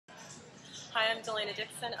Hi, I'm Delaina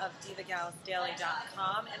Dixon of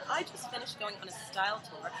DivaGalsDaily.com, and I just finished going on a style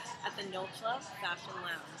tour at the Nolcha Fashion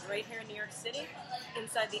Lounge right here in New York City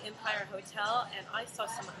inside the Empire Hotel, and I saw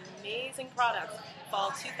some amazing products,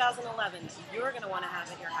 fall 2011, that you're going to want to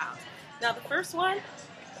have at your house. Now, the first one,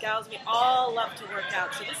 gals, we all love to work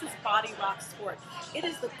out, so this is Body Rock Sport. It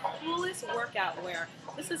is the coolest workout wear.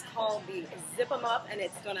 This is called the Zip 'em Up, and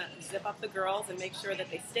it's going to zip up the girls and make sure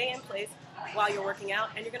that they stay in place while you're working out,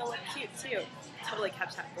 and you're going to look cute too. Totally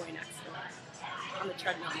catch that boy next door on the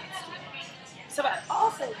treadmill next to you. So I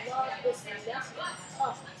also love this necklace.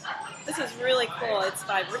 Oh, this is really cool. It's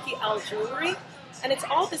by Ricky L Jewelry, and it's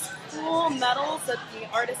all this cool metals that the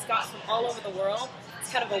artist got from all over the world.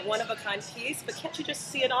 It's kind of a one-of-a-kind piece, but can't you just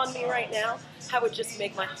see it on me right now? How it would just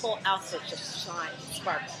make my whole outfit just shine,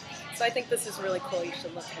 sparkle. So I think this is really cool. You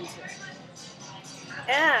should look into it.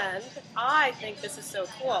 And I think this is so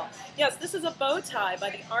cool. Yes, this is a bow tie by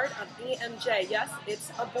the art of EMJ. Yes,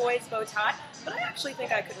 it's a boy's bow tie, but I actually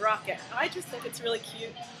think I could rock it. I just think it's really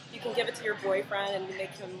cute. You can give it to your boyfriend and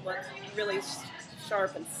make him look really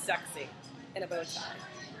sharp and sexy in a bow tie.